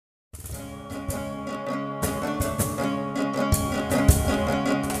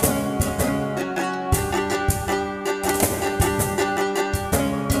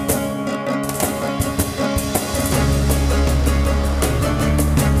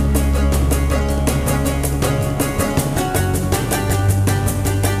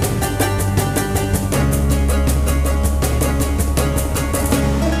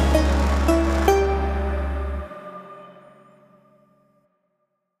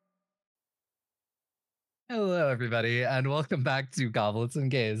Hello, everybody, and welcome back to Goblets and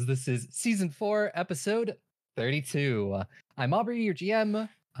Gays. This is season 4, episode 32. I'm Aubrey, your GM.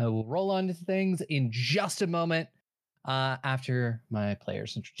 I will roll on to things in just a moment after my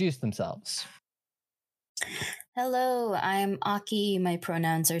players introduce themselves. Hello, I'm Aki. My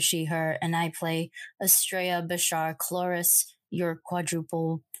pronouns are she, her, and I play Estrella Bashar Chloris, your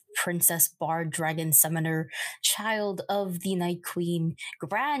quadruple princess bard dragon summoner, child of the Night Queen,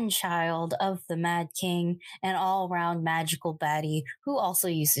 grandchild of the Mad King, and all-round magical baddie who also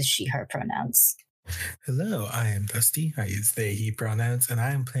uses she, her pronouns. Hello, I am Dusty. I use they, he pronouns, and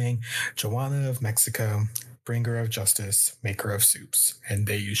I am playing Joanna of Mexico, bringer of justice, maker of soups, and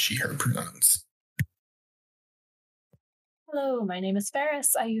they use she, her pronouns. Hello, my name is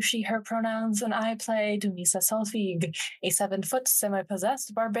Ferris. I use she, her pronouns, and I play Dumisa Solfig, a 7-foot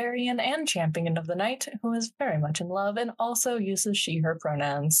semi-possessed barbarian and champion of the night who is very much in love and also uses she, her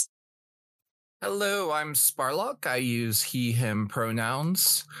pronouns. Hello, I'm Sparlock. I use he, him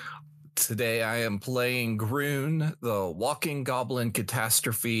pronouns. Today I am playing Groon, the walking goblin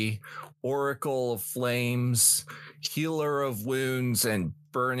catastrophe, oracle of flames, healer of wounds, and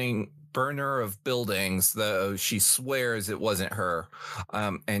burner of buildings, though she swears it wasn't her.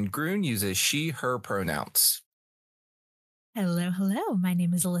 And Groon uses she, her pronouns. Hello. My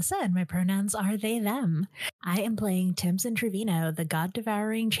name is Alyssa, and my pronouns are they, them. I am playing Timson Trevino, the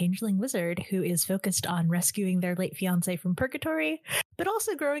god-devouring changeling wizard who is focused on rescuing their late fiancé from purgatory, but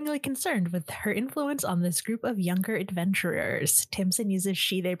also growingly concerned with her influence on this group of younger adventurers. Timson uses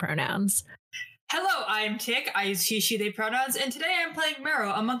she, they pronouns. Hello, I am Tick. I use he, she, they pronouns, and today I am playing Mero,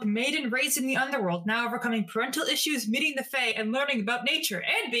 a monk maiden raised in the underworld, now overcoming parental issues, meeting the Fae, and learning about nature,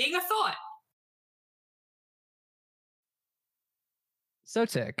 and being a thought. So,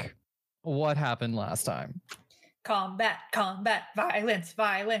 Tick, what happened last time? Combat,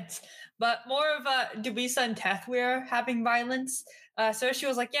 violence. But more of Dumisa and Tethwir having violence. So she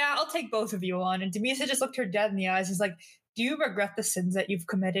was like, yeah, I'll take both of you on. And Dumisa just looked her dead in the eyes and was like, do you regret the sins that you've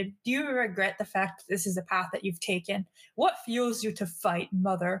committed? Do you regret the fact that this is a path that you've taken? What fuels you to fight,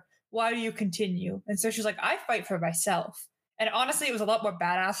 mother? Why do you continue? And so she's like, I fight for myself. And honestly, it was a lot more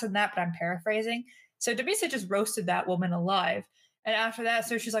badass than that, but I'm paraphrasing. So Dumisa just roasted that woman alive. And after that,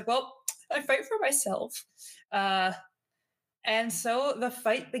 so she's like, well, I fight for myself. And so the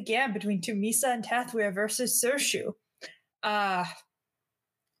fight began between Dumisa and Tethwir versus Sershu.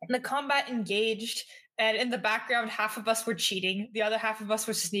 The combat engaged. And in the background, half of us were cheating. The other half of us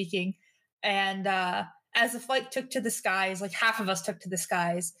were sneaking. And as the fight took to the skies, like half of us took to the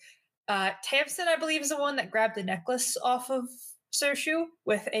skies, Tamsin, I believe, is the one that grabbed the necklace off of Sershu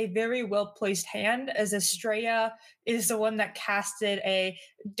with a very well-placed hand, as Estrella is the one that casted a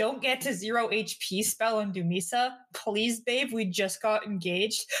don't get to 0 HP spell on Dumisa. Please, babe, we just got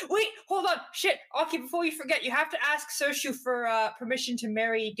engaged. Wait, hold on. Shit. Aki, before you forget, you have to ask Sershu for permission to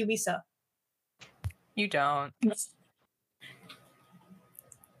marry Dumisa. You don't.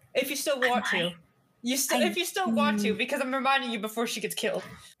 If you still want to. If you still want to, because I'm reminding you before she gets killed.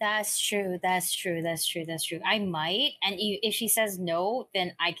 That's true. I might, and if she says no,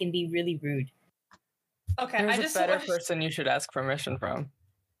 then I can be really rude. Okay, There's a better person you should ask permission from.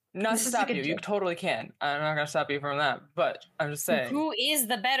 Not to stop you. You totally can. I'm not going to stop you from that, but I'm just saying. Who is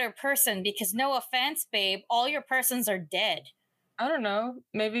the better person? Because no offense, babe, all your persons are dead. I don't know.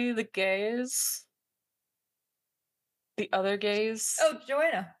 Maybe the gays? The other gays? Oh,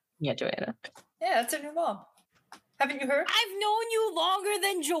 Joanna. Yeah, Joanna. Yeah, that's her new mom. Haven't you heard? I've known you longer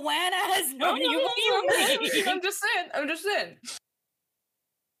than Joanna has known you. I'm just saying.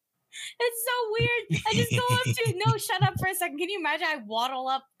 It's so weird. I just go up to no, shut up for a second. Can you imagine? I waddle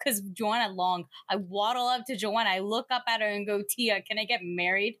up because Joanna long. I waddle up to Joanna. I look up at her and go, Tia, can I get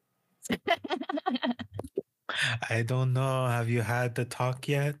married? I don't know. Have you had the talk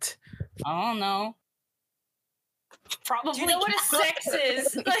yet? I don't know. Probably. Do you know what a sex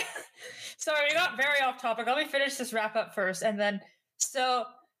is? Sorry, we got very off topic. Let me finish this wrap up first, and then so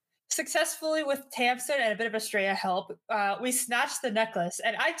successfully with Tamsin and a bit of Estrella help, we snatched the necklace,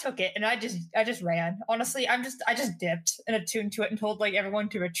 and I took it, and I just ran. Honestly, I just dipped and attuned to it and told everyone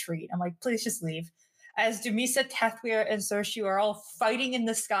to retreat. I'm like, please just leave. As Dumisa, Tethwir, and Sershu are all fighting in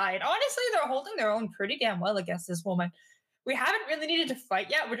the sky, and honestly, they're holding their own pretty damn well against this woman. We haven't really needed to fight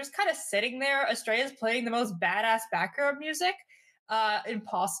yet. We're just kind of sitting there. Estrella's playing the most badass background music,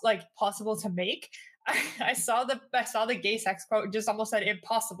 possible to make. I saw the gay sex quote. Just almost said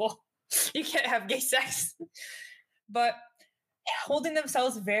impossible. You can't have gay sex. But holding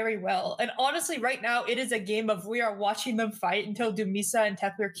themselves very well. And honestly, right now it is a game of we are watching them fight until Dumisa and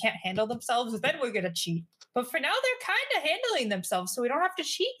Tethwir can't handle themselves. Then we're gonna cheat. But for now, they're kind of handling themselves, so we don't have to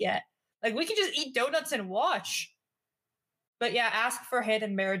cheat yet. Like, we can just eat donuts and watch. But yeah, ask for hand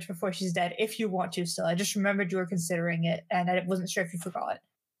in marriage before she's dead if you want to still. I just remembered you were considering it, and I wasn't sure if you forgot.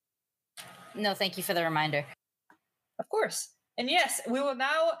 No, thank you for the reminder. Of course. And yes, we will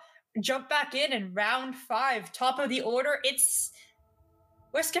now jump back in round 5. Top of the order,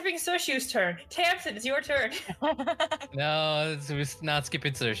 we're skipping Sushi's turn. Tamsin, it's your turn. No, we're not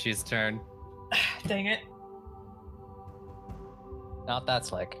skipping Sushi's turn. Dang it. Not that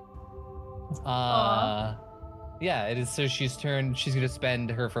slick. Yeah, it is Sushi's turn. She's going to spend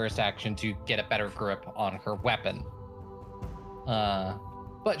her first action to get a better grip on her weapon.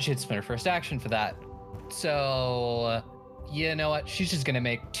 But she'd spend her first action for that. So, you know what? She's just going to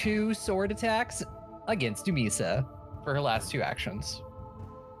make 2 sword attacks against Dumisa for her last 2 actions.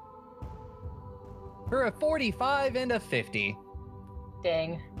 For a 45 and a 50.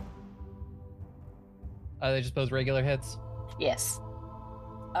 Dang. Are they just both regular hits? Yes.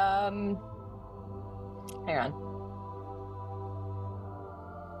 Hang on.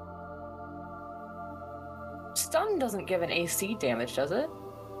 Stun doesn't give an AC damage, does it?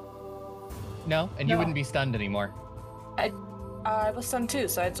 No, and you wouldn't be stunned anymore. I was stunned too,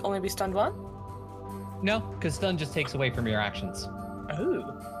 so I'd only be stunned 1? No, because stun just takes away from your actions.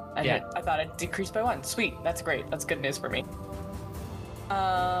 Oh. Yeah. I thought it decreased by 1. Sweet, that's great. That's good news for me.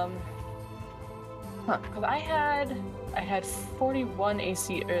 Because I had 41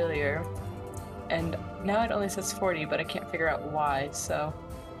 AC earlier, and now it only says 40, but I can't figure out why, so...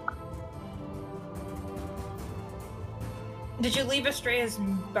 Did you leave Estrella's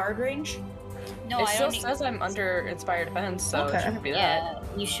bard range? No, it I still only... says I'm under Inspired Defense, so Okay. it shouldn't be that. Yeah,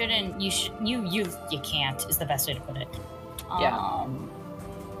 you shouldn't. You can't is the best way to put it. Yeah.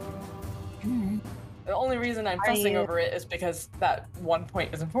 The only reason I'm fussing over it is because that 1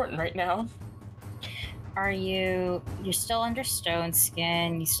 point is important right now. You're still under stone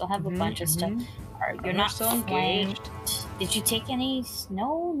skin. You still have a bunch of stuff. You're not still flanked. engaged. Did you take any?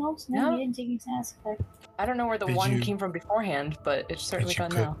 No, No. you didn't take any task. I don't know where the Did 1 you- came from beforehand, but it's certainly Did you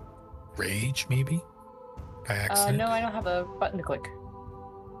gone put now. rage, maybe? By accident? No, I don't have a button to click.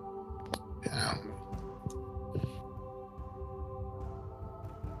 Yeah.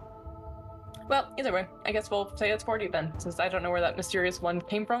 Well, either way, I guess we'll say it's 40 then, since I don't know where that mysterious 1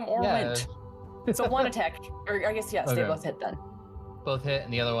 came from or went. So 1 attack, or I guess yes, they Okay. both hit then. Both hit,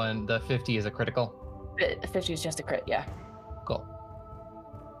 and the other one, the 50 is a critical. 50 is just a crit, yeah. Cool.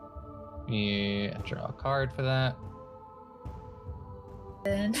 Yeah, draw a card for that.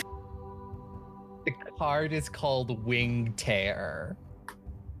 The card is called Wing Tear.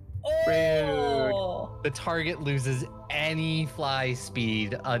 Oh! The target loses any fly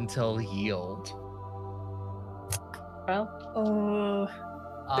speed until healed. Well, Oh.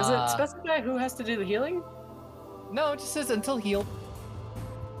 does it specify who has to do the healing? No, it just says until healed.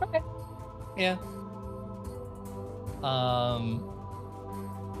 Okay. Yeah.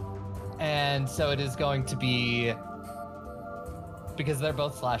 And so it is going to be, because they're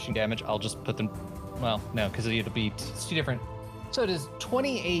both slashing damage, I'll just put them, well, no, because it'll be it's 2 different. So it is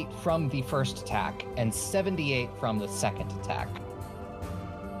 28 from the first attack and 78 from the second attack.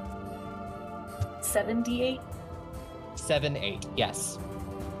 78? 7-8, yes.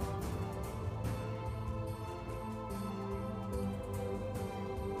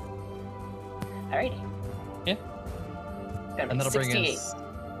 Alrighty. Yeah. Gonna And be that'll 68 bring us,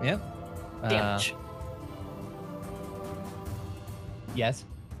 yeah. damage. Yes.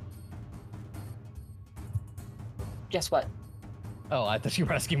 Guess what? Oh, I thought you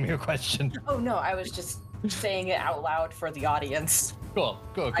were asking me a question. Oh no, I was just saying it out loud for the audience. Cool,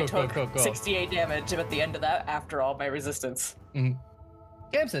 I took 68 damage at the end of that after all my resistance.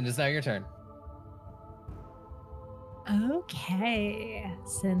 Gamson, it's now your turn. Okay,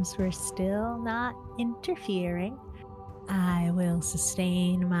 since we're still not interfering, I will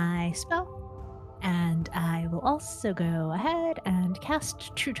sustain my spell, and I will also go ahead and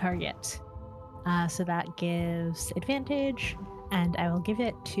cast True Target. So that gives advantage, and I will give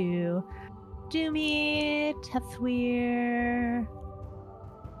it to Doomy, Tethweir,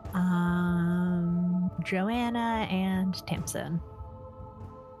 Joanna, and Tamsin.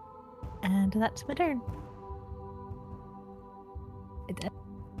 And that's my turn.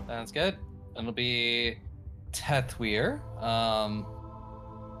 Sounds good. It'll be Tethweir.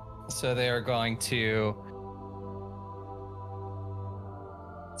 So they are going to,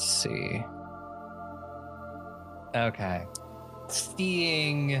 let's see. Okay.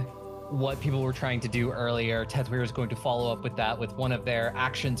 Seeing what people were trying to do earlier, Tethweir is going to follow up with that with one of their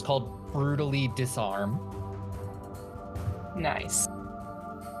actions called Brutally Disarm. Nice.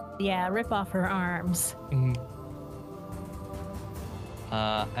 Yeah, rip off her arms.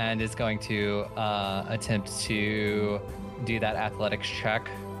 and is going to attempt to do that athletics check.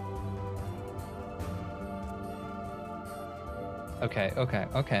 Okay.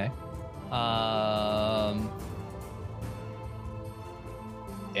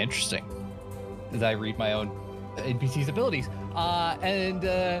 Interesting. As I read my own NPC's abilities.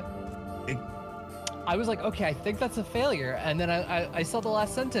 I was like, okay, I think that's a failure. And then I saw the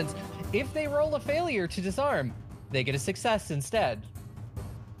last sentence. If they roll a failure to disarm, they get a success instead.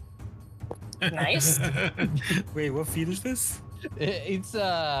 Nice. Wait, what feat is this? It is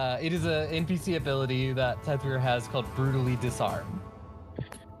a NPC ability that Tethrir has called Brutally Disarm.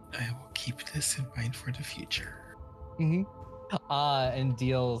 I will keep this in mind for the future. Mm-hmm. And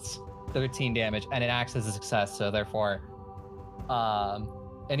deals 13 damage, and it acts as a success. So therefore,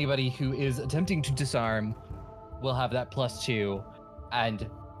 anybody who is attempting to disarm will have that +2, and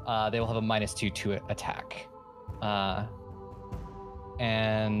they will have a -2 to attack.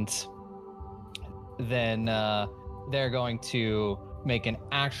 And then they're going to make an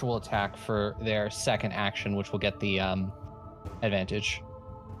actual attack for their second action, which will get the advantage.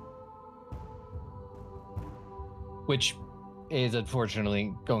 Which is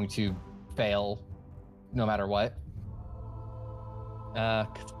unfortunately going to fail no matter what.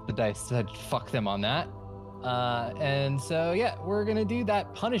 'Cause the dice said fuck them on that. And so, yeah, we're going to do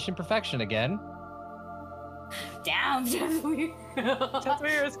that punish imperfection again. Damn, Tethrir.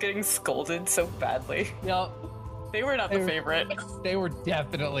 Tethrir is getting scolded so badly. Yep. They were not the favorite. They were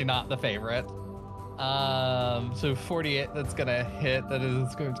definitely not the favorite. So 48, that's gonna hit. That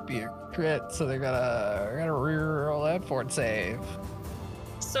is going to be a crit. So they're gonna reroll that fort save.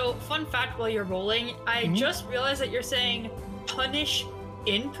 So, fun fact while you're rolling, I just realized that you're saying punish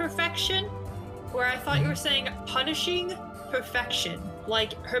imperfection, where I thought you were saying punishing perfection.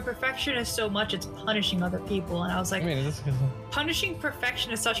 Like, her perfection is so much it's punishing other people. And I was like, punishing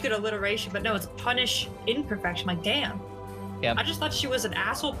perfection is such good alliteration, but no, it's punish imperfection. Like, damn. Yep. I just thought she was an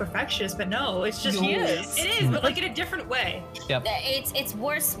asshole perfectionist, but no, it's just She is. It is, but like in a different way. Yep. It's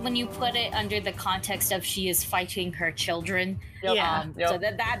worse when you put it under the context of she is fighting her children. Yep. Yeah. So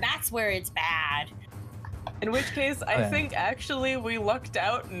that's where it's bad. In which case, I think actually we lucked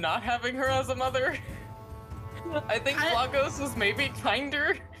out not having her as a mother. I think Lagos was maybe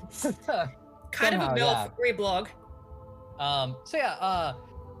kinder. Kind of a MILF reblog. So yeah,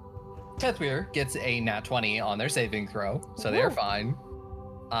 Tethrir gets a nat 20 on their saving throw, so they're fine.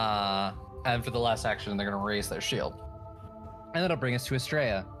 And for the last action, they're gonna raise their shield. And that'll bring us to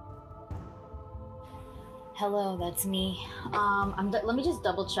Estrella. Hello, that's me. Let me just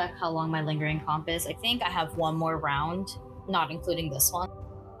double check how long my lingering comp is. I think I have one more round, not including this one.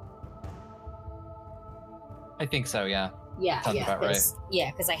 I think so, yeah. Yeah, Sounds about right.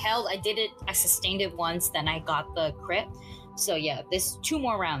 because I did it, I sustained it once, then I got the crit. So yeah, there's 2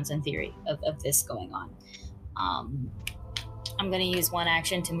 more rounds in theory of this going on. I'm gonna use one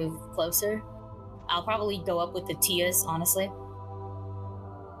action to move closer. I'll probably go up with the Tias, honestly.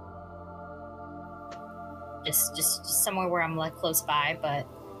 Just somewhere where I'm like close by, but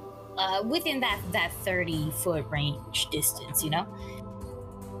within that 30-foot range distance, you know?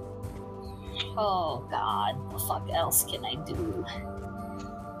 Oh god, what the fuck else can I do?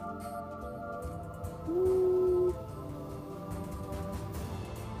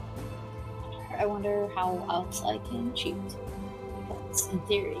 I wonder how else I can cheat. Because in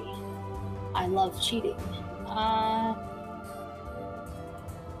theory, I love cheating.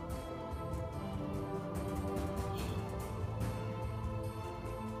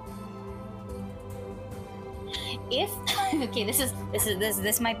 If okay,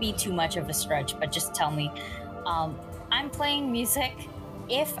 this might be too much of a stretch, but just tell me. I'm playing music.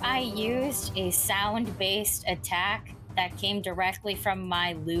 If I used a sound-based attack that came directly from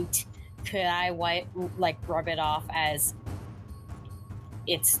my lute, could I rub it off as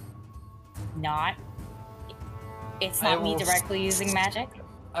it's not me directly using magic?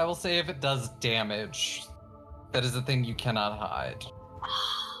 I will say if it does damage, that is a thing you cannot hide.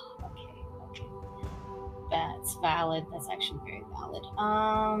 Okay. That's valid. That's actually very valid.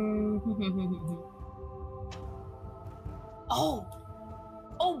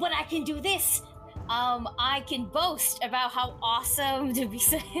 Oh, but I can do this. I can boast about how awesome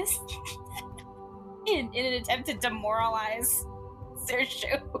Dubisa is in an attempt to demoralize their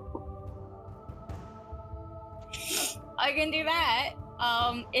show. I can do that.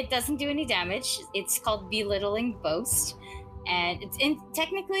 It doesn't do any damage. It's called Belittling Boast. And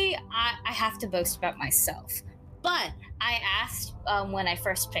technically, I have to boast about myself. But I asked when I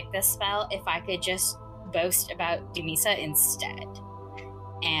first picked this spell if I could just boast about Dumisa instead.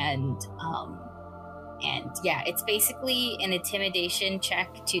 And And yeah, it's basically an intimidation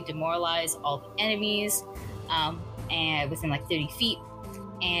check to demoralize all the enemies and within like 30 feet.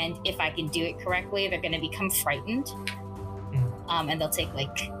 And if I can do it correctly, they're going to become frightened. And they'll take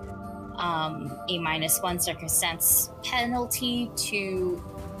like a -1 circumstance penalty to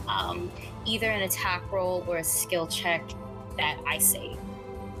either an attack roll or a skill check that I say,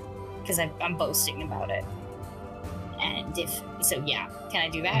 because I'm boasting about it. And if so, yeah, can I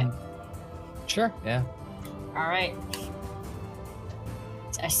do that? Sure. Yeah. All right.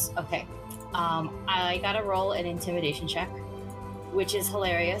 Okay. I gotta roll an intimidation check, which is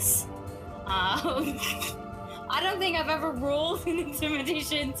hilarious. I don't think I've ever rolled an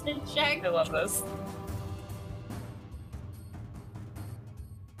intimidation check. I love this.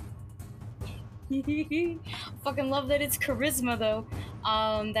 Fucking love that it's charisma though.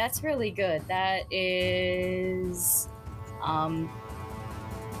 That's really good. That is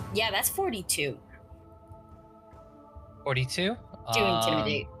yeah, that's 42. 42? To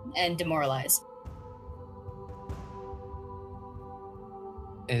intimidate and demoralize.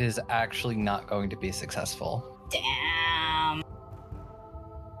 It is actually not going to be successful. Damn.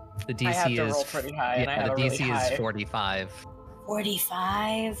 The DC I have to is roll pretty high, and I yeah, have the a DC really high. is 45.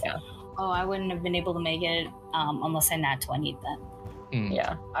 45? Yeah. Oh, I wouldn't have been able to make it unless I nat 20 then. Mm.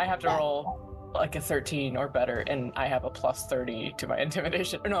 Yeah, I have to Yeah. roll like a 13 or better, and I have a +30 to my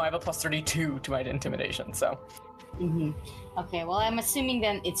intimidation. No, I have a +32 to my intimidation. So Mm-hmm. Okay, well, I'm assuming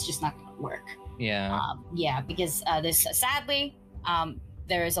then it's just not going to work. Yeah. Yeah, because there's sadly,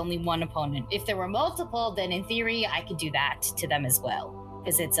 there is only one opponent. If there were multiple, then in theory, I could do that to them as well,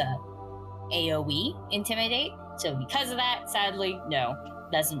 because it's a AOE intimidate. So because of that, sadly, no,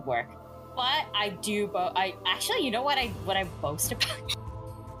 doesn't work. But I do. I actually, you know what I boast about?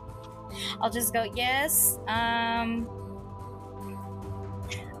 I'll just go yes.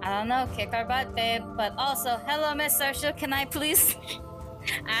 I don't know, kick our butt, babe. But also, hello, Miss Social. Can I please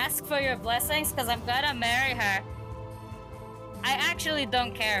ask for your blessings? Because I'm gonna marry her. I actually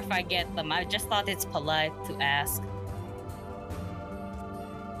don't care if I get them. I just thought it's polite to ask.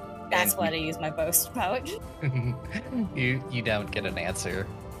 That's what I use my boast about. you don't get an answer.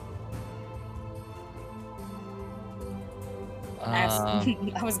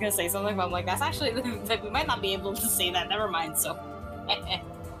 I was gonna say something, but I'm like, that's actually we might not be able to say that. Never mind. So,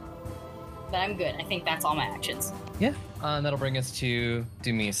 but I'm good. I think that's all my actions. Yeah. And that'll bring us to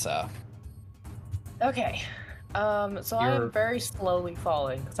Dumisa. okay, so You're- I'm very slowly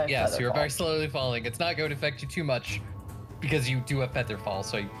falling because I Yes, feather you're fall. very slowly falling. It's not going to affect you too much because you do have feather fall,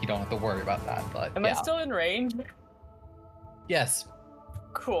 so you don't have to worry about that. But Am yeah. I still in range? Yes.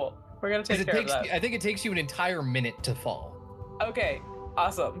 Cool. We're gonna 'Cause take it care takes, of that. I think it takes you an entire minute to fall. Okay,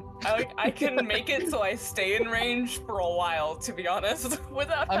 awesome. I can make it so I stay in range for a while, to be honest,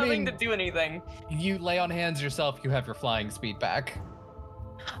 without I having to mean- do anything. You lay on hands yourself, you have your flying speed back.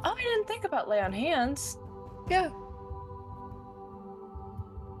 Oh, I didn't think about lay on hands. Yeah.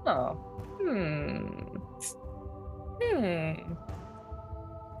 Oh.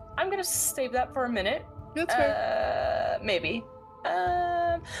 I'm gonna save that for a minute. That's fair. Maybe.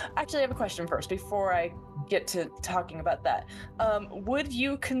 Actually, I have a question first before I get to talking about that. Would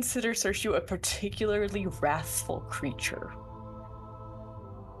you consider Sershu a particularly wrathful creature?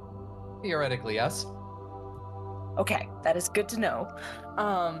 Theoretically, yes. Okay, that is good to know.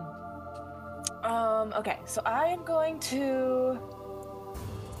 Okay, so I am going to.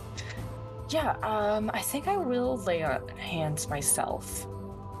 Yeah, I think I will lay on hands myself,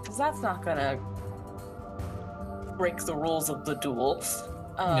 because that's not gonna break the rules of the duel.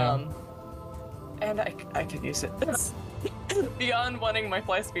 No. And I could use it. Beyond wanting my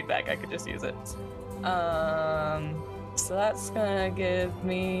fly speed back, I could just use it. So that's gonna give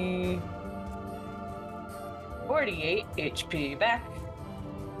me 48 HP back.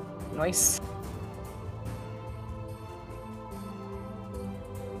 Nice.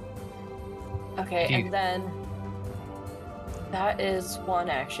 Okay, Do you- and then that is one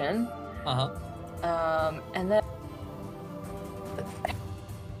action. Uh-huh. And then I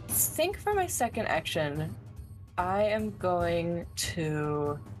think for my second action, I am going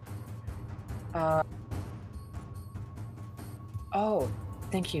to. Oh,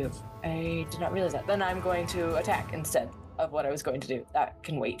 thank you. I did not realize that. Then I'm going to attack instead of what I was going to do. That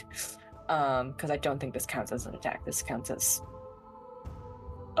can wait. Because I don't think this counts as an attack. This counts as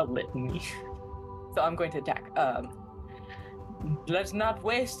a litany. So I'm going to attack. Let's not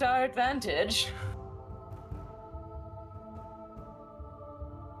waste our advantage.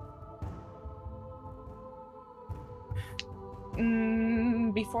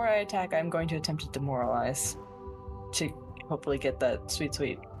 Before I attack, I'm going to attempt to demoralize to hopefully get that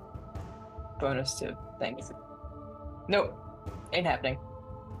sweet bonus to things. Nope. Ain't happening.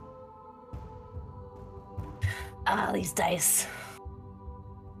 Ah, these dice.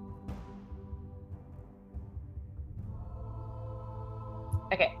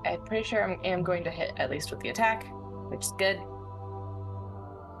 Okay, I'm pretty sure I am going to hit at least with the attack, which is good.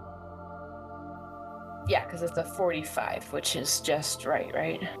 Yeah, because it's a 45, which is just right?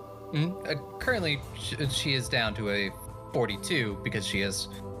 Currently, she is down to a 42 because she is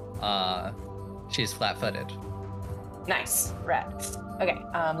flat-footed. Nice. Rad. Okay,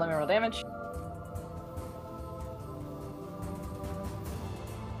 let me roll damage.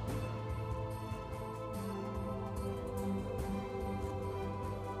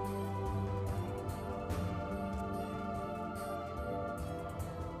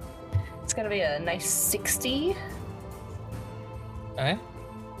 It's gonna be a nice 60. Okay.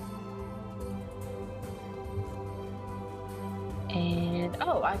 And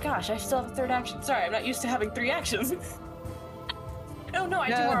oh my gosh, I still have a third action. Sorry, I'm not used to having 3 actions. Oh no, I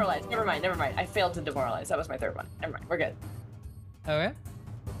demoralized. Never mind. I failed to demoralize. That was my third one. Never mind. We're good. Okay.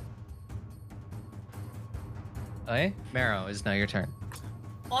 Okay, Marrow, is now your turn.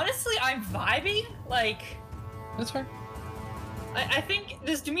 Honestly, I'm vibing. Like, That's fair. I think,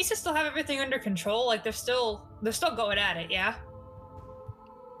 does Dumisa still have everything under control? Like, they're still going at it, yeah?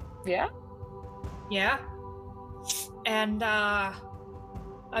 Yeah? Yeah? And,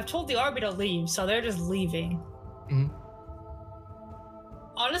 I've told the army to leave, so they're just leaving. Mhm.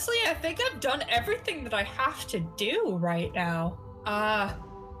 Honestly, I think I've done everything that I have to do right now.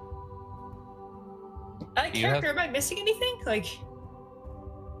 Character, am I missing anything? Like,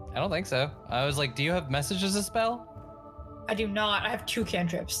 I don't think so. I was like, do you have message as a spell? I do not. I have 2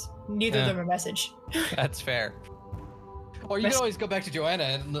 cantrips. Neither of them are message. That's fair. Or you can always go back to Joanna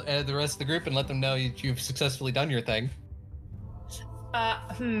and the rest of the group and let them know you've successfully done your thing.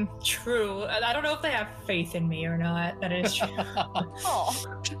 True. I don't know if they have faith in me or not. That is true. Oh.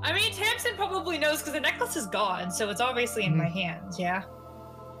 I mean, Tamsin probably knows because the necklace is gone, so it's obviously in my hands, yeah?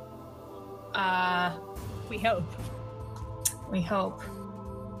 We hope. We hope.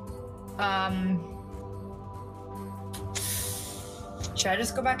 Should I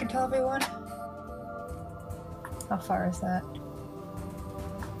just go back and tell everyone? How far is that?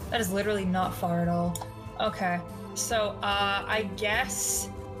 That is literally not far at all. Okay. So, I guess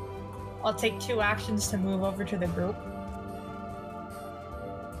I'll take 2 actions to move over to the group.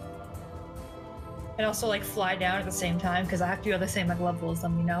 And also, like, fly down at the same time, because I have to be on the same, like, level as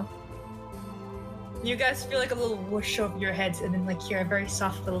them, you know? You guys feel like a little whoosh over your heads, and then, like, hear a very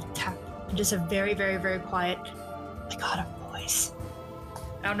soft little tap. And just a very, very, very quiet, I got him, boys.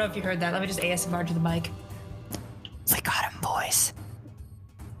 I don't know if you heard that. Let me just ASMR to the mic. We got him, boys.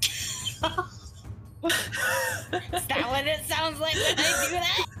 Is that what it sounds like when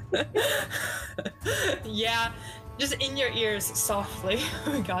I do that? Yeah, just in your ears, softly.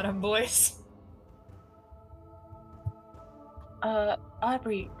 We got him, boys.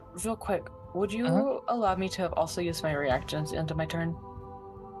 Aubrey, real quick, would you allow me to have also used my reactions into my turn?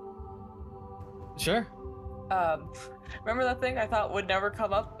 Sure. Remember that thing I thought would never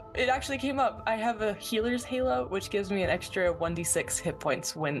come up? It actually came up. I have a healer's halo, which gives me an extra 1d6 hit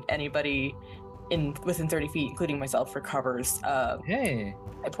points when anybody within 30 feet, including myself, recovers Hey.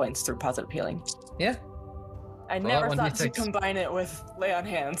 hit points through positive healing. Yeah. I Well, never thought to 1d6. combine it with lay on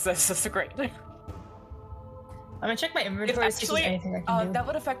hands. That's just great. I'm gonna check my inventory to see if there's anything I can do. That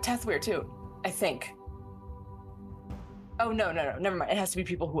would affect Tethweir too, I think. Oh, no, never mind. It has to be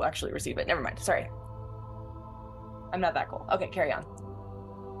people who actually receive it. Never mind, sorry. I'm not that cool. Okay, carry on.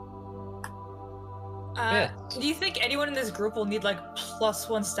 Do you think anyone in this group will need, like,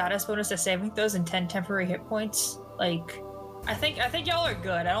 +1 status bonus to saving throws and 10 temporary hit points? Like, I think y'all are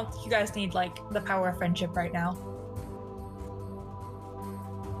good. I don't think you guys need, like, the power of friendship right now.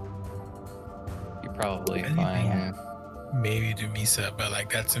 You're probably Anything. fine. Maybe Dumisa, but like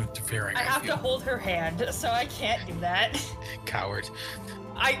that's interfering. I have to feel. hold her hand, so I can't do that. Coward.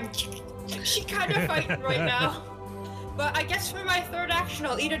 She kind of fighting right now. But I guess for my 3rd action,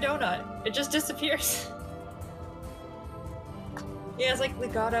 I'll eat a donut. It just disappears. Yeah, it's like, we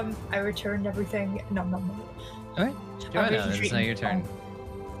got him. I returned everything. No. Alright. Joanna, it's now your turn.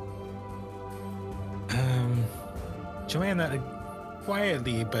 Joanna,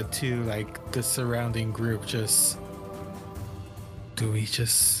 quietly, but to like the surrounding group, just do we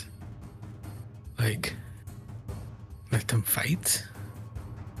just like let them fight?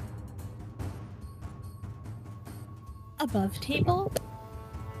 Above table?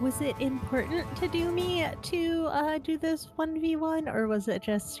 Was it important to me to do this 1v1, or was it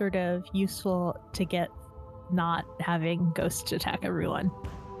just sort of useful to get not having Ghost attack everyone?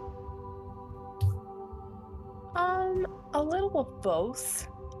 A little of both,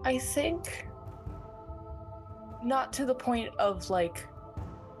 I think. Not to the point of like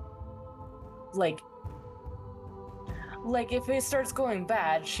if it starts going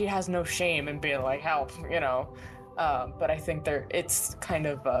bad, she has no shame in being like, help, you know. But I think it's kind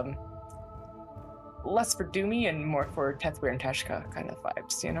of less for Doomy and more for Tethwir and Teshka kind of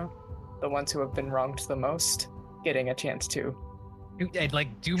vibes, you know? The ones who have been wronged the most, getting a chance to. And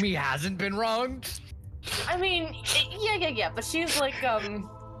like Doomy hasn't been wronged? I mean, yeah, but she's like,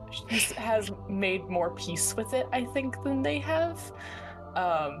 she has made more peace with it, I think, than they have.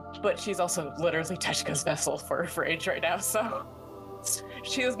 But she's also literally Teshka's vessel for rage right now, so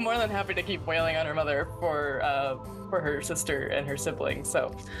she is more than happy to keep wailing on her mother for her sister and her siblings.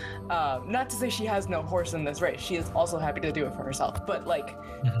 So, not to say she has no horse in this race, she is also happy to do it for herself. But like,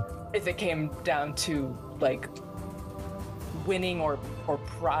 if it came down to like winning or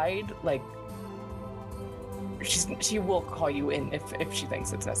pride, like she will call you in if she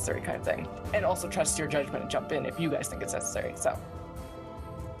thinks it's necessary, kind of thing, and also trust your judgment and jump in if you guys think it's necessary. So.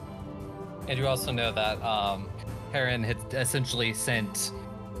 And you also know that Heron had essentially sent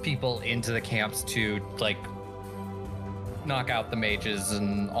people into the camps to like knock out the mages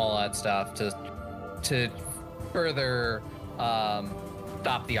and all that stuff to further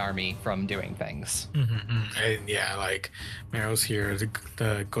stop the army from doing things. And yeah, like Meryl's here,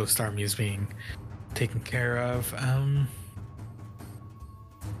 the ghost army is being taken care of.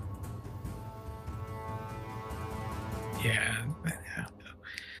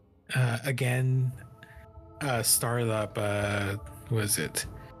 Again, start up, was it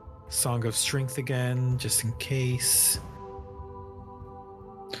Song of Strength again, just in case.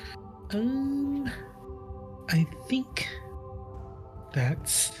 I think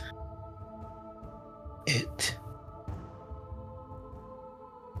that's it.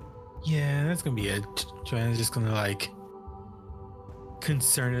 Yeah, that's gonna be it. Joanna's just gonna like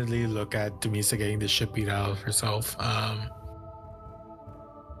concernedly look at Dumisa getting the shit beat out of herself.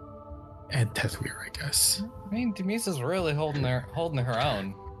 And Tethwir, I guess. I mean, Demisa's really holding her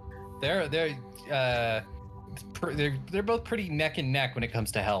own. They're both pretty neck and neck when it comes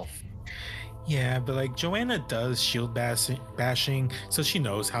to health. Yeah, but like Joanna does shield bashing, so she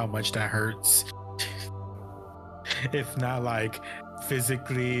knows how much that hurts. If not like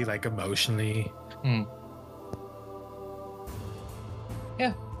physically, like emotionally.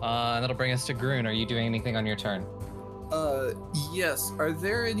 Yeah. And that'll bring us to Groon. Are you doing anything on your turn? Yes. Are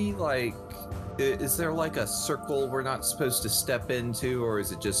there any like, is there like a circle we're not supposed to step into, or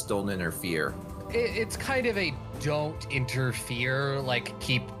is it just don't interfere? It's kind of a don't interfere, like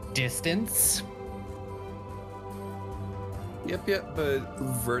keep distance. Yep, but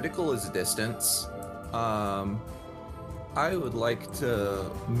vertical is a distance. I would like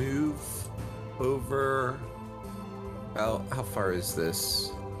to move over. How far is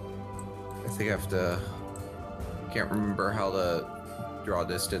this? I think I have to. Can't remember how to draw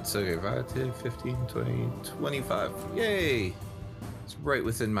distance. Okay, 5, 10, 15, 20, 25. Yay! It's right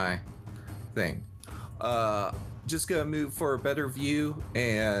within my thing. Just gonna move for a better view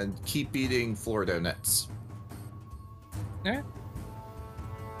and keep eating floor donuts. Yeah.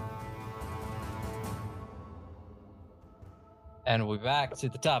 And we'll be back to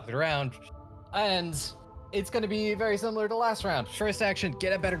the top of the round. And it's going to be very similar to last round. First action,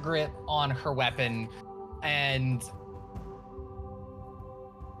 get a better grip on her weapon. And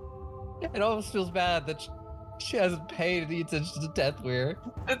it almost feels bad that she hasn't paid any attention to Tethwir.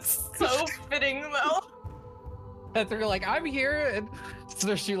 It's so fitting, though. Tethwir like, I'm here. And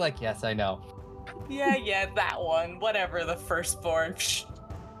so she's like, yes, I know. Yeah, that one. Whatever, the firstborn.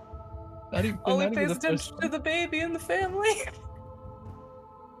 Only pays attention to the baby and the family.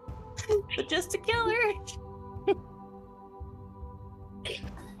 But just to kill her.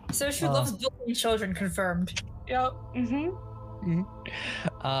 So she loves bullying children, confirmed. Yep.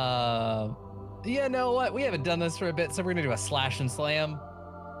 Yeah, know what? We haven't done this for a bit, so we're gonna do a slash and slam.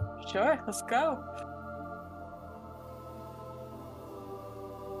 Sure, let's go.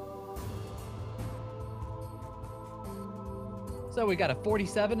 So we got a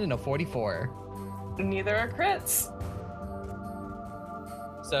 47 and a 44. Neither are crits.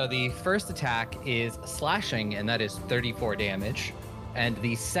 So the first attack is slashing, and that is 34 damage. And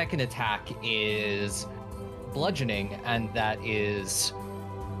the second attack is bludgeoning, and that is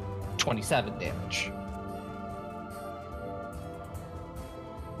 27 damage.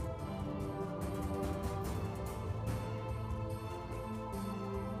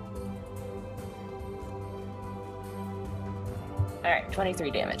 All right,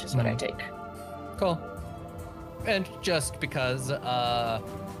 23 damage is what I take. Cool. And just because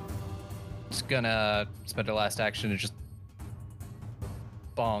it's gonna spend her last action and just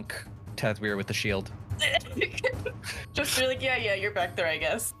bonk Tethweir with the shield. Just be like, yeah, you're back there, I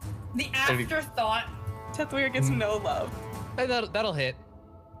guess. The afterthought. Tethweir gets no love. Hey, that'll hit.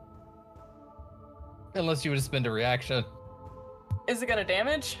 Unless you would spend a reaction. Is it gonna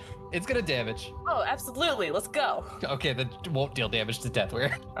damage? It's gonna damage. Oh, absolutely. Let's go. Okay, then won't deal damage to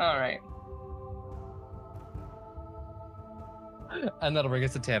Tethweir. All right. And that'll bring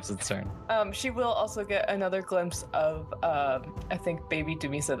us to Tamsin's turn. She will also get another glimpse of, I think, baby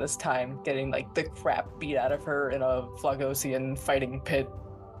Dumisa this time, getting like the crap beat out of her in a Flagosian fighting pit,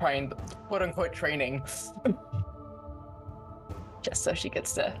 trying quote-unquote training. Just so she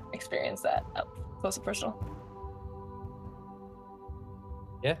gets to experience that up close and personal.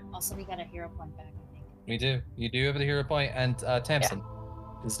 Yeah. Also, we got a hero point back, I think. We do. You do have the hero point, and Tamsin,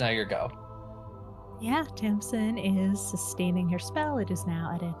 it's now your go. Yeah, Tamsin is sustaining her spell. It is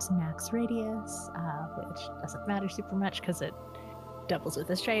now at its max radius, which doesn't matter super much because it doubles with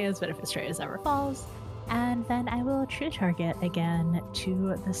Estrella's, but if Estrella's ever falls. And then I will true target again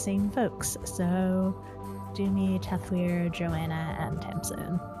to the same folks. So, Doomy, Tethweir, Joanna, and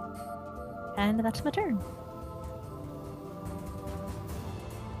Tamsin. And that's my turn.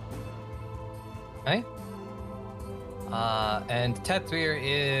 Okay. And Tethweir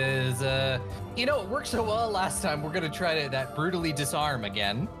is, it worked so well last time. We're gonna try that brutally disarm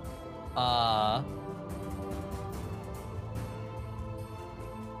again.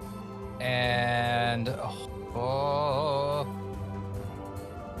 And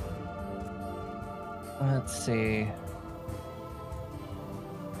let's see.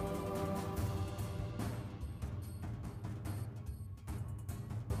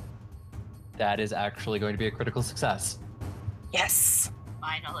 That is actually going to be a critical success. Yes.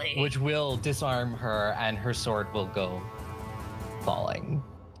 Finally. Which will disarm her, and her sword will go falling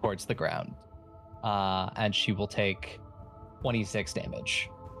towards the ground. And she will take 26 damage.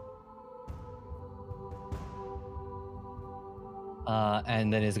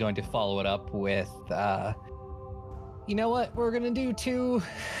 And then is going to follow it up with, you know what? We're going to do two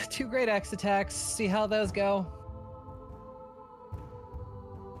great axe attacks, see how those go.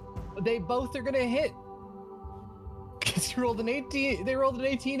 They both are going to hit. Because you rolled an 18, they rolled an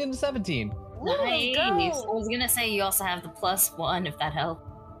 18 and a 17. Nice. I was gonna say you also have the +1 if that helps.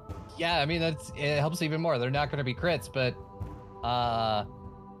 Yeah, I mean it helps even more. They're not gonna be crits, but gonna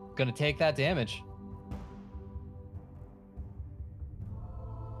take that damage.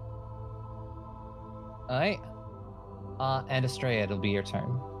 Alright. And Estrella, it'll be your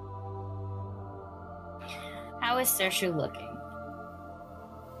turn. How is Sershu looking?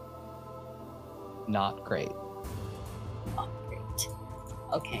 Not great. Oh, great.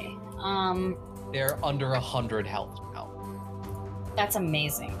 Okay. They're under 100 health now. That's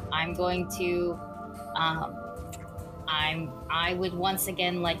amazing. I'm going to I would once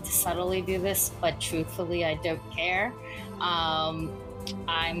again like to subtly do this, but truthfully I don't care. I'm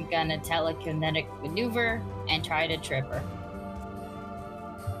gonna telekinetic maneuver and try to trip her.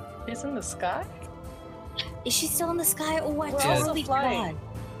 She's in the sky? Is she still in the sky? Oh, I We're totally also flying. forgot.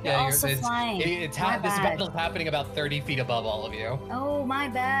 You're also it's flying. This battle's happening about 30 feet above all of you. Oh, my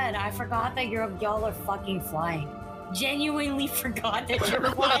bad. I forgot that y'all are fucking flying. Genuinely forgot that you're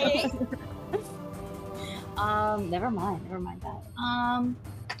flying. Never mind that.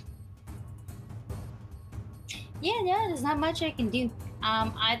 Yeah, there's not much I can do.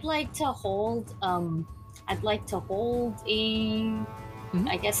 I'd like to hold I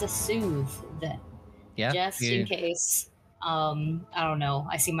guess a soothe then. Yeah. Just in case. I don't know.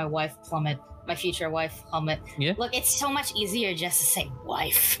 I see my wife plummet. My future wife plummet. Yeah. Look, it's so much easier just to say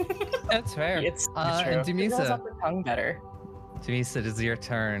wife. That's fair. It's true. And It rolls Dumisa, off the tongue better. Dumisa, it is your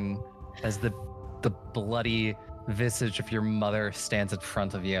turn as the bloody visage of your mother stands in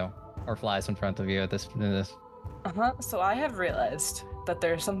front of you, or flies in front of you at this. So I have realized that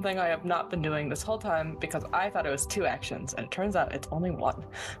there's something I have not been doing this whole time because I thought it was 2 actions, and it turns out it's only 1.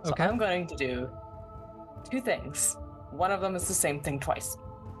 So Okay. I'm going to do 2 things. One of them is the same thing twice.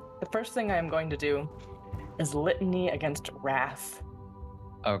 The first thing I am going to do is Litany against Wrath.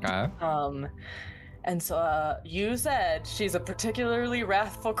 Okay. And so you said she's a particularly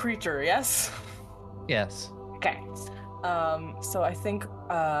wrathful creature, yes? Yes. Okay. So I think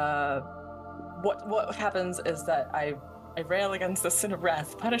what happens is that I rail against the sin of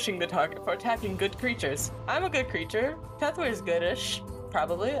wrath, punishing the target for attacking good creatures. I'm a good creature. Tethweir's goodish,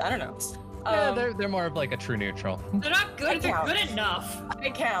 probably. I don't know. Yeah, they're more of like a true neutral. They're not good. They're count. good enough.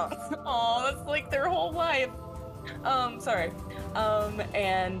 I count. Oh, that's like their whole life. Sorry.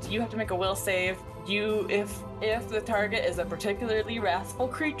 And you have to make a will save if the target is a particularly wrathful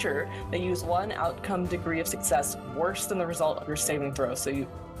creature, they use 1 outcome degree of success worse than the result of your saving throw. So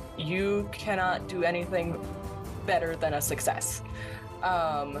you cannot do anything better than a success.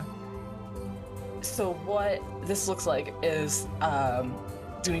 So what this looks like is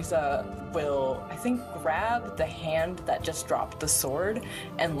Dunisa will, I think, grab the hand that just dropped the sword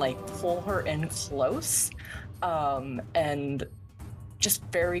and like pull her in close, and just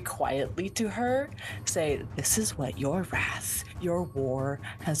very quietly to her say, "This is what your wrath, your war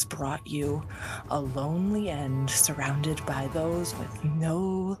has brought you. A lonely end surrounded by those with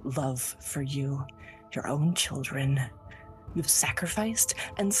no love for you, your own children. You've sacrificed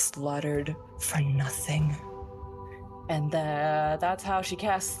and slaughtered for nothing." And that's how she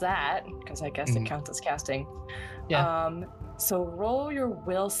casts that, because I guess it counts as casting. Yeah. So roll your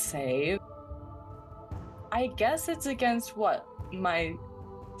will save. I guess it's against what? My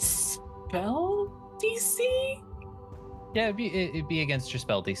spell DC? Yeah, it'd be against your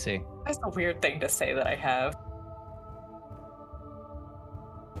spell DC. That's a weird thing to say that I have.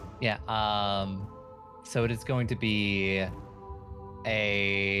 Yeah. So it is going to be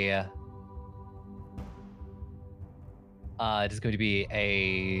a. It is going to be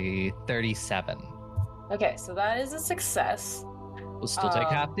a 37. Okay, so that is a success. We'll still take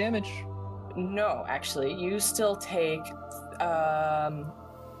half damage. No, actually, you still take.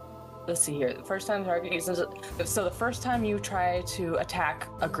 Let's see here. The first time the target uses so the first time you try to attack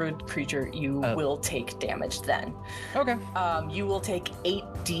a good creature, you will take damage. Then, okay. You will take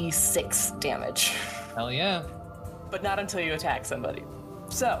 8d6 damage. Hell yeah! But not until you attack somebody.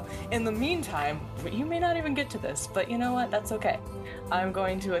 So, in the meantime, you may not even get to this, but you know what? That's okay. I'm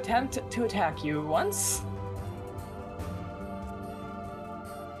going to attempt to attack you once.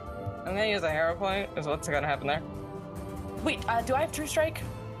 I'm gonna use a hero point, is what's gonna happen there. Wait, do I have True Strike?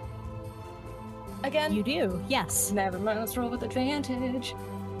 Again? You do, yes. Never mind, let's roll with advantage.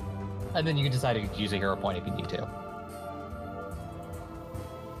 And then you can decide to use a hero point if you need to.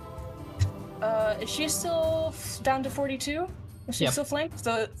 Is she still down to 42? Is she Yep. still flanked?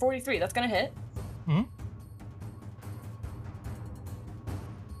 So 43, that's gonna hit. Mm-hmm.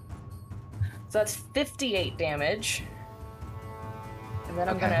 So that's 58 damage. And then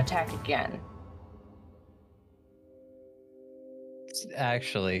I'm gonna attack again.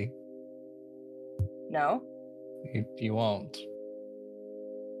 Actually, No? you won't.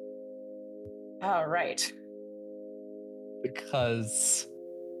 All right. Because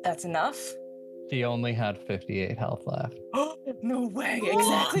That's enough? she only had 58 health left. No way!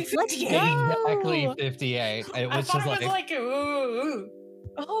 Exactly Let's 58! go! Exactly 58. It I was thought just it was like, ooh.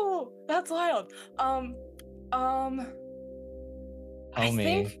 Oh, that's wild. Tell I me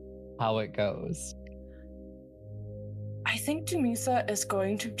think how it goes. Dumisa is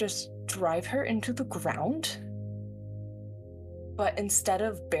going to just drive her into the ground. But instead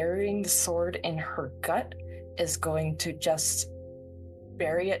of burying the sword in her gut, is going to just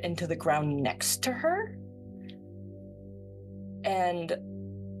bury it into the ground next to her. And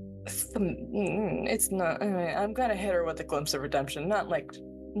it's not, I'm gonna hit her with a glimpse of redemption, not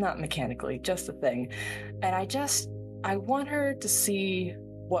mechanically, just a thing. And I want her to see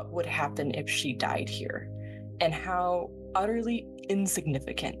what would happen if she died here, and how utterly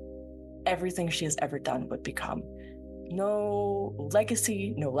insignificant everything she has ever done would become. No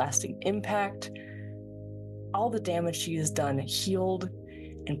legacy, no lasting impact. All the damage she has done healed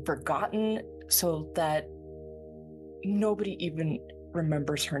and forgotten, so that nobody even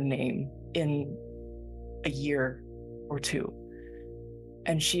remembers her name in a year or two.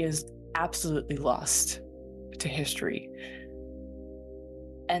 And she is absolutely lost to history.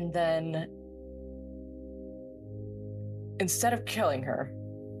 And then, instead of killing her,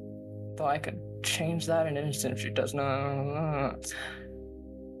 though I could change that in an instant if she does not,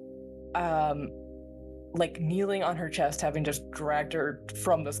 like kneeling on her chest, having just dragged her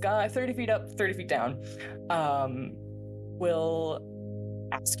from the sky, 30 feet up, 30 feet down, will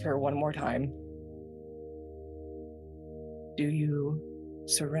ask her one more time, do you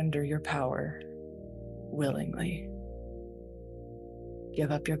surrender your power willingly? Give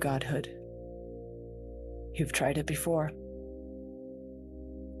up your godhood. You've tried it before.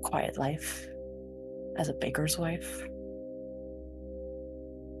 Quiet life as a baker's wife.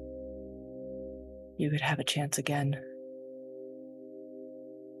 You could have a chance again.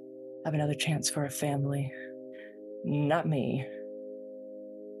 Have another chance for a family. Not me,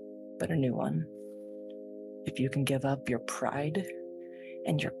 but a new one. If you can give up your pride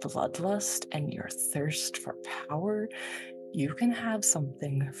and your bloodlust and your thirst for power, you can have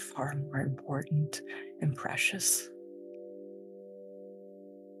something far more important and precious.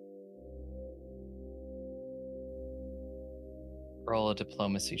 Roll a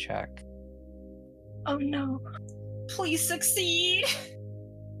diplomacy check. Oh no. Please succeed.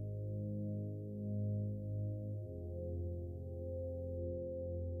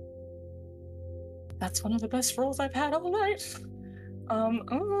 That's one of the best rolls I've had all night.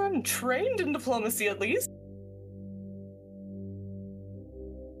 I'm trained in diplomacy at least.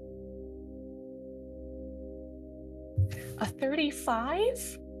 A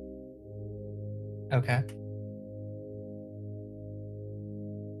 35? Okay.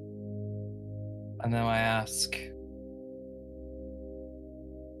 And now I ask,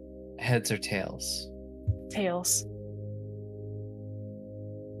 heads or tails? Tails.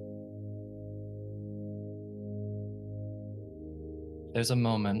 There's a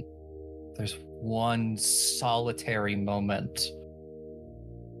moment. There's one solitary moment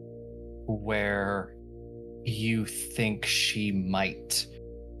where you think she might.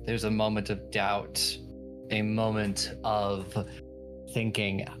 There's a moment of doubt, a moment of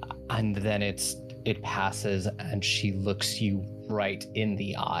thinking, and then it passes, and she looks you right in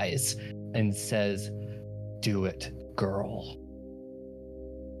the eyes and says, "Do it, girl."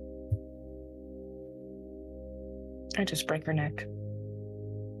 I just break her neck.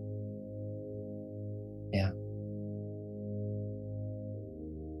 Yeah.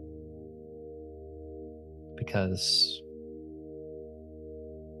 Because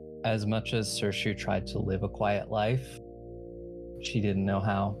as much as Saoirse tried to live a quiet life, she didn't know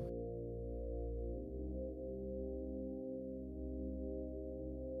how.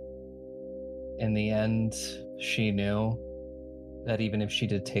 In the end, she knew that even if she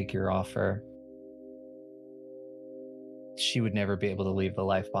did take your offer, she would never be able to leave the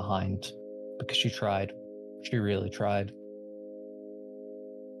life behind, because she tried. She really tried.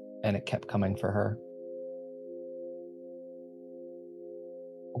 And it kept coming for her.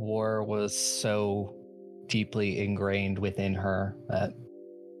 War was so deeply ingrained within her that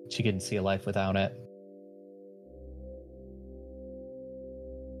she couldn't see a life without it.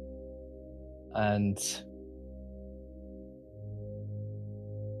 And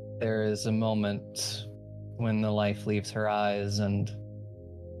there is a moment when the life leaves her eyes and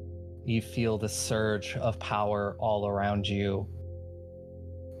you feel the surge of power all around you.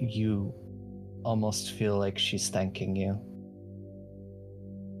 You almost feel like she's thanking you.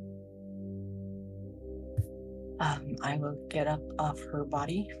 I will get up off her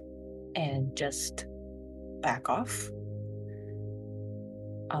body and just back off.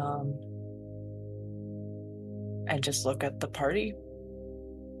 And just look at the party.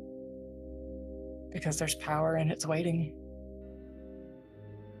 Because there's power and it's waiting.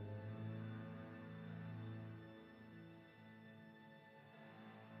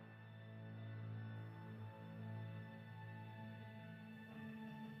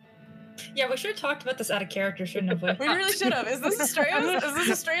 Yeah, we should have talked about this out of character, shouldn't we? We really should have. Is this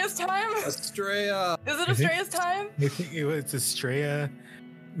Estrella's time? Estrella. Is it Estrella's time? I think it was Estrella,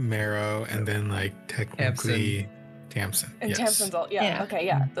 Marrow, and then like technically Tamsin. And Yes. Tamsin's all, yeah, okay,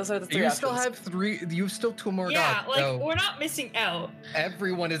 yeah. Those are the three You options. still have three. You have still two more Yeah, gods. like So we're not missing out.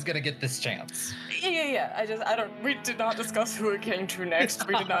 everyone is gonna get this chance. Yeah. We did not discuss who it came to next.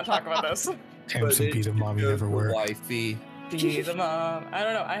 We did not talk about this. Tamsin be the mom you never were. Wifey. Be the mom. I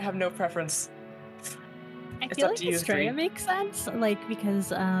don't know. I have no preference. I It's feel up like to you Estrella three. makes sense, like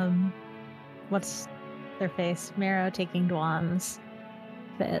because what's their face? Marrow taking Dwan's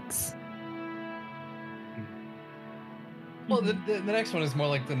fits. Well, the next one is more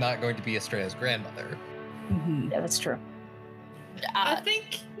like the not going to be Estrella's grandmother. Yeah, that's true. I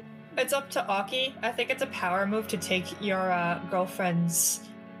think it's up to Aki. I think it's a power move to take your girlfriend's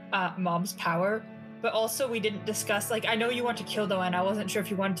mom's power. But also, we didn't discuss, like, I know you want to kill Doa, and I wasn't sure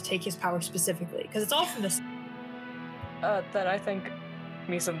if you wanted to take his power specifically, because it's all from this. Then I think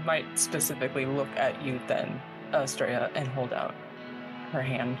Misa might specifically look at you then, Estrella, and hold out her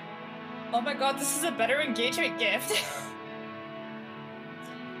hand. Oh my god, this is a better engagement gift.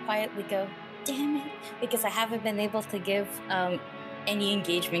 Quietly go, damn it, because I haven't been able to give any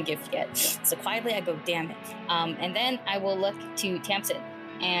engagement gift yet. So quietly I go, damn it. And then I will look to Tamsin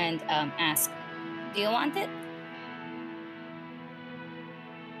and ask, do you want it?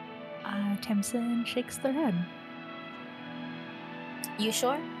 Tamsin shakes their head. You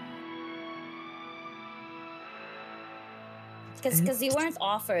sure? Because you weren't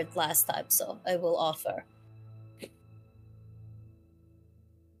offered last time, so I will offer.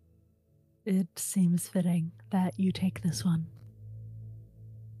 It seems fitting that you take this one.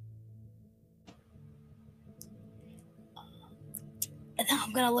 And now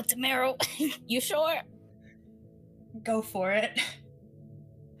I'm gonna look to Marrow. You sure? Go for it.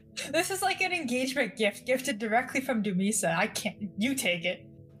 This is like an engagement gift gifted directly from Dumisa. I can't. You take it.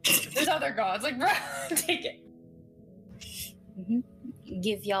 There's other gods. Like, bro, take it.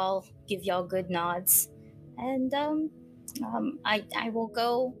 Give y'all good nods, and I will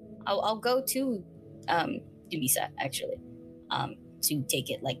go. I'll go to Dumisa actually, to take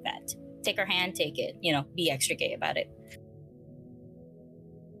it like that. Take her hand, take it. You know, be extra gay about it.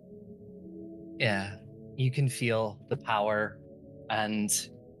 Yeah, you can feel the power, and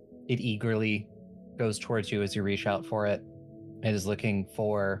it eagerly goes towards you as you reach out for it. It is looking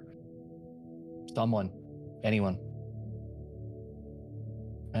for someone, anyone.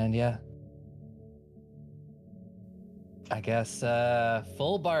 And yeah, I guess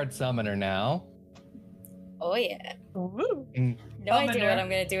full Bard Summoner now. Oh yeah. Woo. No idea what I'm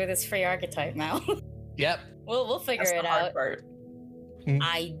gonna do with this free archetype now. Yep. We'll figure That's it the hard out. part.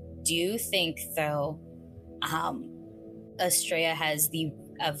 I do think though, Estrella has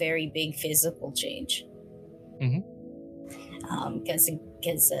a very big physical change. Because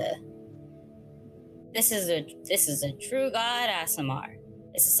this is a true god Aasimar.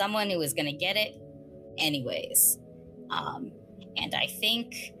 This is someone who is gonna get it anyways. And I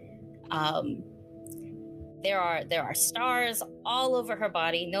think there are stars all over her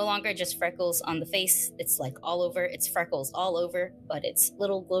body, no longer just freckles on the face. It's like all over. It's freckles all over, but it's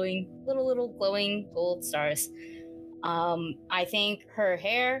little glowing gold stars. I think her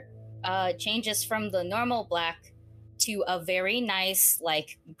hair changes from the normal black to a very nice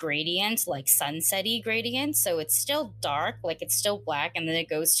like gradient, like sunsetty gradient. So it's still dark, like it's still black, and then it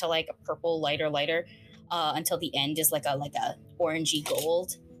goes to like a purple, lighter, until the end is like a orangey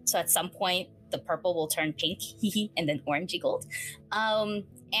gold. So at some point the purple will turn pink, and then orangey gold.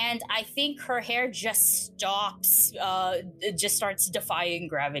 And I think her hair just stops, it just starts defying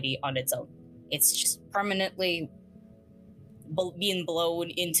gravity on its own. It's just permanently being blown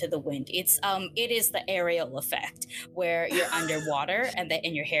into the wind. It is the aerial effect where you're underwater and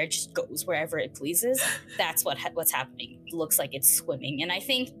your hair just goes wherever it pleases. That's what's happening. It looks like it's swimming. And I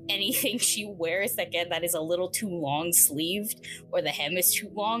think anything she wears that is a little too long sleeved or the hem is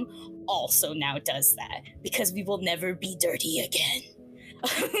too long also now does that, because we will never be dirty again.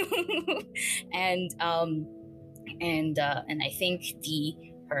 and I think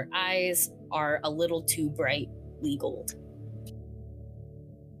her eyes are a little too brightly gold.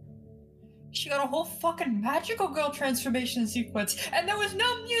 She got a whole fucking magical girl transformation sequence, and there was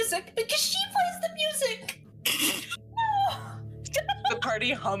no music because she plays the music. No. The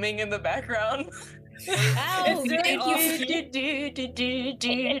party humming in the background. Ow,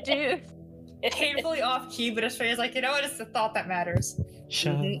 Painfully off key, but Estrella's like, you know what? It's the thought that matters.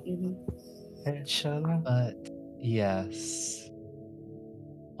 But yes.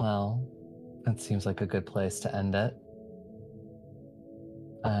 Well, that seems like a good place to end it.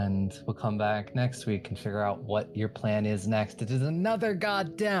 And we'll come back next week and figure out what your plan is next. It is another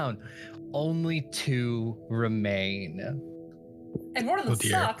god down. Only 2 remain. And one of them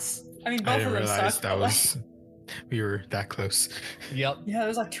sucks. I mean, both of them suck. That was we were that close. Yep. Yeah,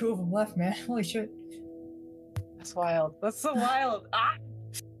 there's like 2 of them left, man. Holy shit. That's wild. That's so wild. Ah!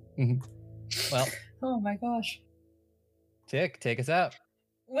 Well. Oh my gosh. Tick, take us out.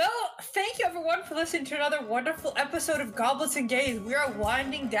 Well, thank you everyone for listening to another wonderful episode of Goblets and Gays. We are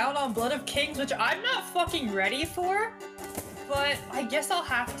winding down on Blood of Kings, which I'm not fucking ready for, but I guess I'll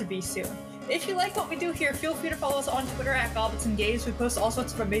have to be soon. If you like what we do here, feel free to follow us on Twitter at Goblets and Gays. We post all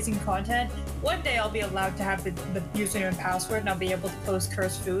sorts of amazing content. One day I'll be allowed to have the username and password, and I'll be able to post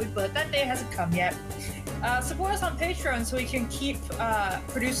cursed food, but that day hasn't come yet. Support us on Patreon so we can keep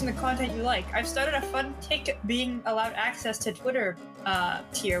producing the content you like. I've started a fun tick being allowed access to Twitter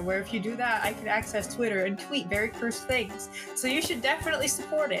tier, where if you do that, I can access Twitter and tweet very cursed things. So you should definitely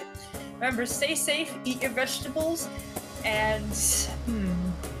support it. Remember, stay safe, eat your vegetables, and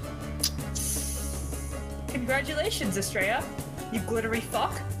congratulations, Estrella, you glittery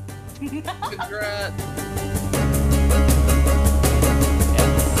fuck. Congrats.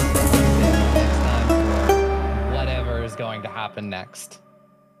 Whatever is going to happen next.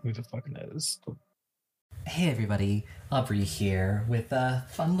 Who the fuck knows? Hey everybody, Aubrey here with a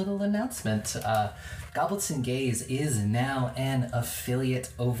fun little announcement. Goblets and Gays is now an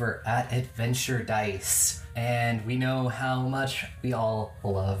affiliate over at Adventure Dice, and we know how much we all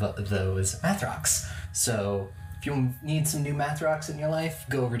love those math rocks. So if you need some new math rocks in your life,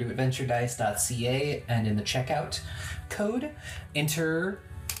 go over to adventuredice.ca, and in the checkout code, enter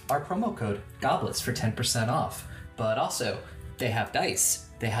our promo code GOBLETS for 10% off. But also, they have dice.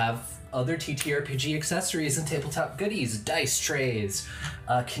 They have other TTRPG accessories and tabletop goodies, dice trays,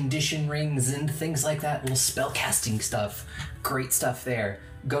 condition rings, and things like that. Little spell casting stuff. Great stuff there.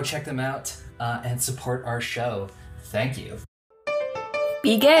 Go check them out and support our show. Thank you.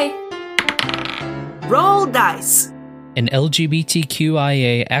 Be gay. Roll dice. An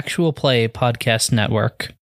LGBTQIA actual play podcast network.